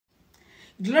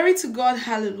Glory to God.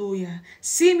 Hallelujah.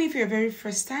 See me for your very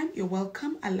first time. You're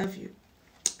welcome. I love you.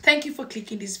 Thank you for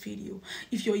clicking this video.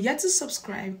 If you're yet to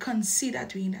subscribe, consider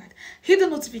doing that. Hit the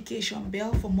notification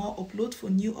bell for more uploads,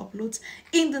 for new uploads.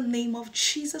 In the name of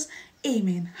Jesus.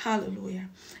 Amen. Hallelujah.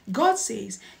 God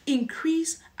says,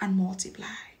 increase and multiply.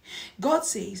 God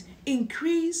says,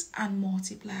 increase and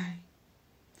multiply.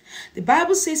 The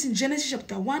Bible says in Genesis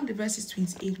chapter 1, the verses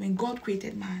 28, when God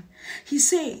created man, he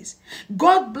says,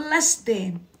 God blessed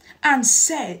them and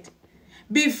said,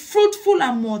 be fruitful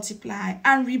and multiply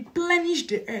and replenish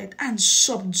the earth and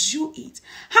subdue it.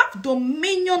 Have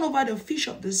dominion over the fish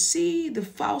of the sea, the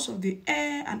fowls of the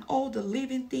air, and all the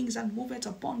living things that move it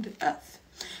upon the earth.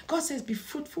 God says, be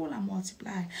fruitful and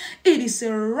multiply. It is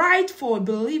a right for a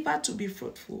believer to be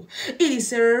fruitful. It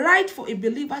is a right for a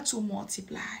believer to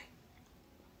multiply.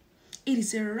 It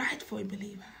is a right for a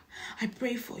believer. I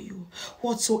pray for you.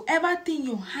 Whatsoever thing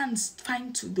your hands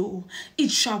find to do, it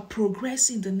shall progress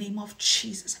in the name of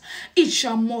Jesus. It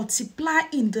shall multiply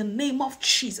in the name of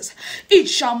Jesus. It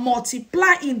shall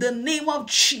multiply in the name of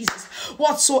Jesus.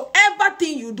 Whatsoever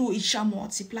thing you do, it shall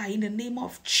multiply in the name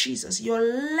of Jesus. Your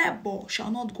labor shall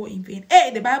not go in vain.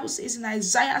 Hey, the Bible says in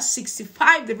Isaiah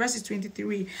 65, the verse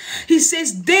 23, he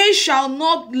says, they shall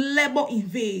not labor in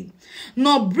vain,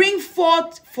 nor bring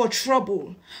forth for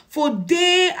trouble, for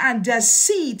they and their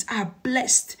seeds are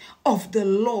blessed of the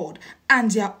Lord and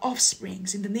their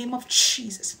offsprings. In the name of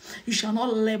Jesus, you shall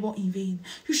not labor in vain.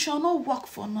 You shall not work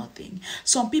for nothing.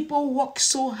 Some people work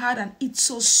so hard and eat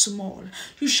so small.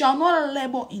 You shall not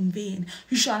labor in vain.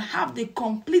 You shall have the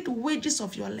complete wages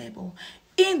of your labor.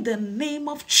 In the name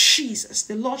of Jesus,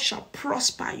 the Lord shall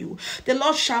prosper you. The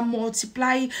Lord shall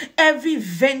multiply every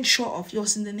venture of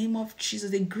yours in the name of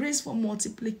Jesus. The grace for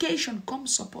multiplication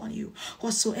comes upon you.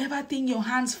 Whatsoever thing your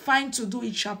hands find to do,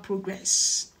 it shall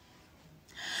progress.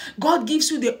 God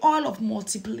gives you the oil of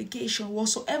multiplication.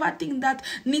 Whatsoever thing that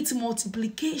needs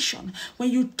multiplication, when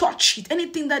you touch it,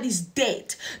 anything that is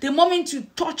dead, the moment you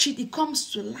touch it, it comes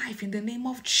to life in the name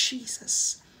of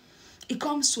Jesus. It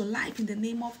comes to life in the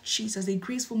name of Jesus. The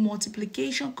grace for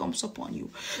multiplication comes upon you.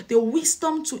 The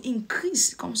wisdom to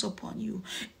increase comes upon you.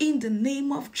 In the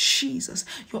name of Jesus,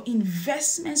 your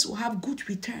investments will have good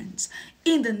returns.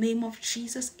 In the name of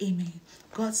Jesus, amen.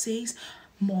 God says,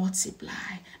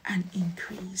 multiply and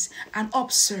increase and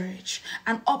upsurge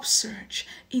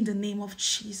in the name of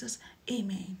Jesus,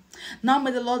 amen. Now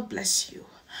may the Lord bless you.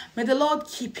 May the Lord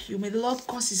keep you. May the Lord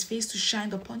cause his face to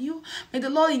shine upon you. May the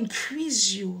Lord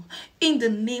increase you in the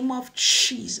name of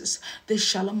Jesus. The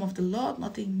shalom of the Lord,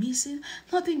 nothing missing,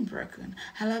 nothing broken.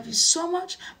 I love you so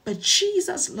much, but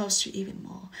Jesus loves you even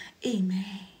more.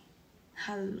 Amen.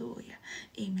 Hallelujah.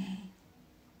 Amen.